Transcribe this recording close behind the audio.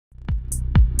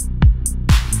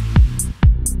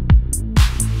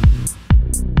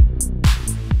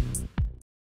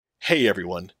Hey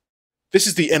everyone, this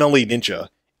is the NLE Ninja,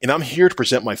 and I'm here to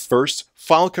present my first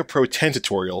Final Cut Pro 10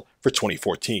 tutorial for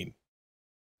 2014.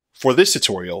 For this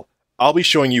tutorial, I'll be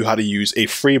showing you how to use a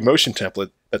free motion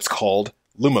template that's called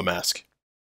Luma Mask.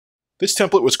 This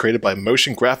template was created by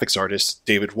motion graphics artist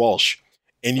David Walsh,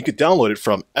 and you can download it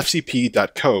from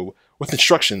FCP.co with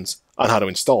instructions on how to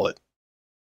install it.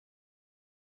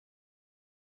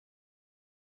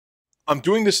 I'm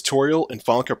doing this tutorial in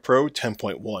Final Cut Pro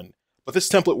 10.1, but this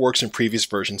template works in previous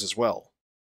versions as well.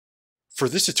 For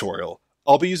this tutorial,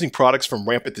 I'll be using products from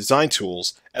Rampant Design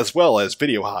Tools as well as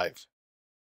Video Hive.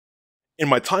 In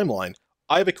my timeline,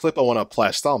 I have a clip I want to apply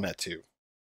a style mat to.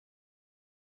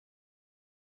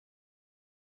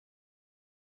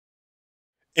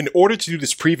 In order to do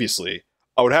this previously,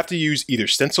 I would have to use either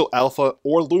Stencil Alpha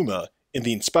or Luma in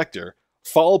the inspector,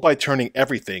 followed by turning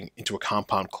everything into a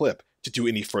compound clip to do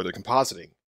any further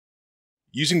compositing.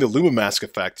 Using the Luma Mask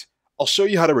effect, I'll show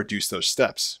you how to reduce those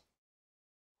steps.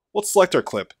 Let's select our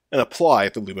clip and apply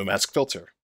the Luma Mask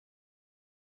filter.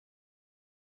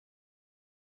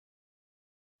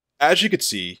 As you can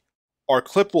see, our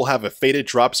clip will have a faded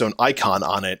drop zone icon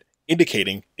on it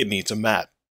indicating it needs a mat.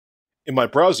 In my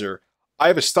browser, I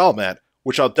have a style mat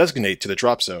which I'll designate to the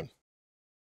drop zone.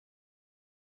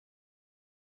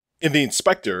 In the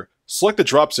inspector, select the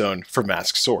drop zone for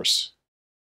mask source.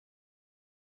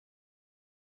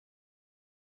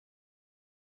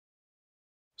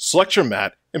 Select your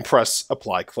mat and press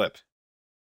Apply Clip.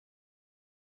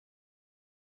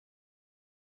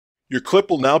 Your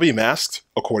clip will now be masked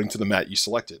according to the mat you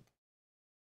selected.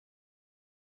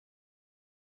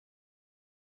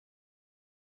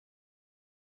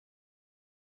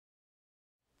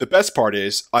 The best part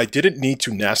is, I didn't need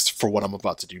to nest for what I'm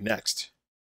about to do next.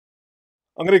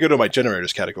 I'm going to go to my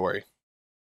Generators category.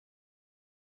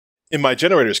 In my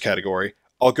Generators category,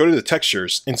 I'll go to the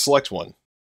Textures and select one.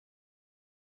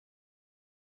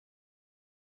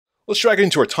 Let's drag it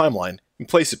into our timeline and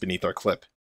place it beneath our clip.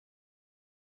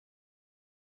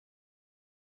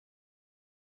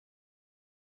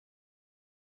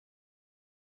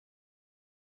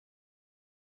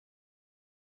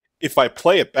 If I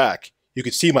play it back, you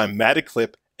can see my matted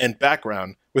clip and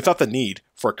background without the need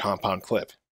for a compound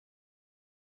clip.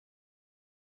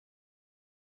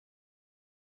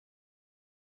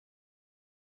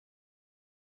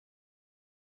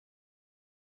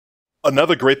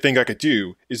 Another great thing I could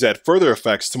do is add further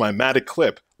effects to my matted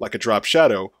clip, like a drop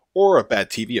shadow or a bad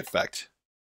TV effect.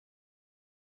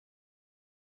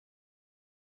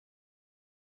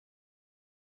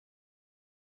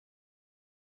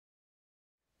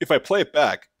 If I play it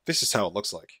back, this is how it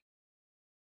looks like.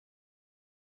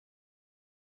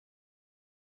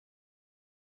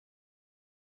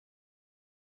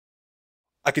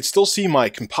 I could still see my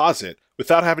composite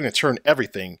without having to turn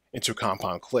everything into a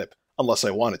compound clip, unless I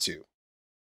wanted to.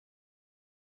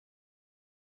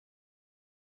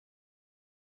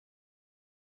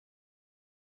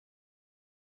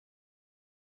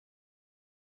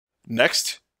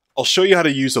 Next, I'll show you how to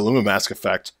use the Luma Mask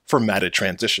effect for matted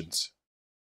transitions.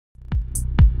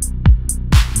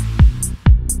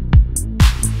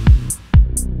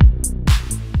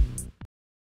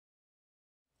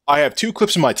 I have two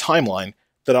clips in my timeline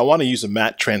that I want to use a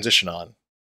matte transition on.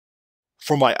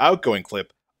 For my outgoing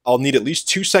clip, I'll need at least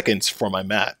 2 seconds for my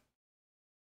matte.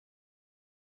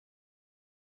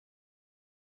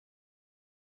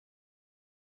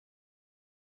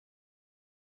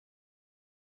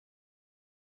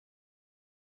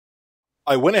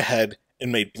 I went ahead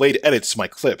and made blade edits to my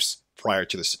clips prior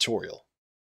to this tutorial.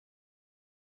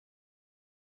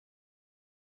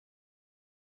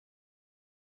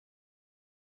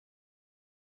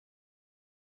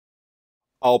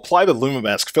 I'll apply the Luma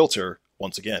Mask filter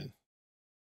once again.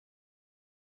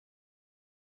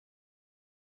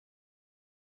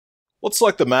 Let's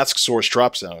select the mask source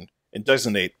drop zone and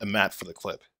designate a mat for the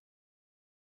clip.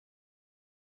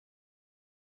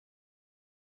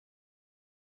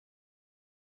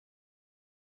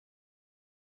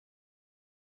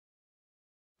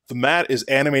 The mat is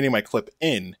animating my clip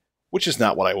in, which is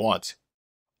not what I want.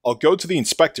 I'll go to the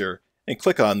inspector and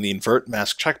click on the Invert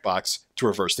Mask checkbox to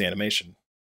reverse the animation.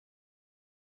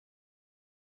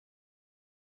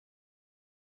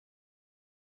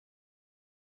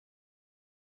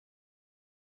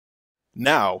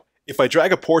 Now, if I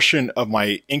drag a portion of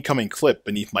my incoming clip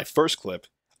beneath my first clip,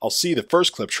 I'll see the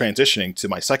first clip transitioning to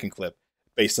my second clip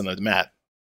based on the mat.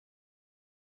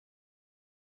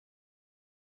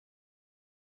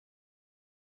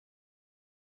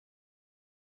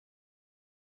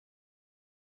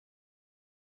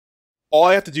 All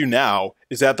I have to do now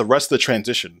is add the rest of the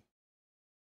transition.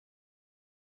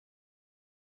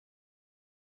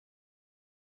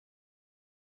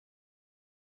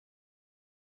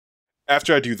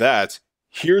 After I do that,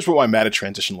 here's what my matted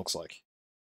transition looks like.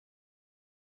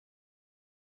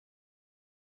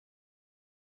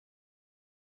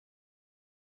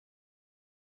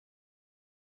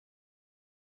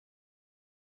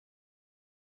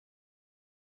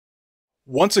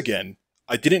 Once again,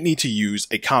 I didn't need to use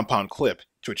a compound clip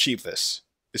to achieve this.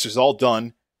 This was all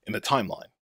done in the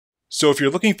timeline. So if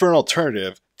you're looking for an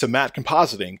alternative to matte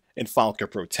compositing in Final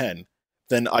Cut Pro 10,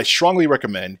 then I strongly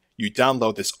recommend you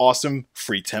download this awesome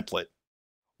free template.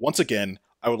 Once again,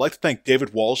 I would like to thank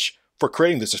David Walsh for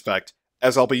creating this effect,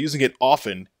 as I'll be using it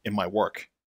often in my work.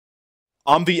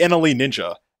 I'm the NLE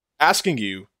Ninja, asking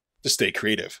you to stay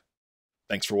creative.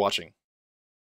 Thanks for watching.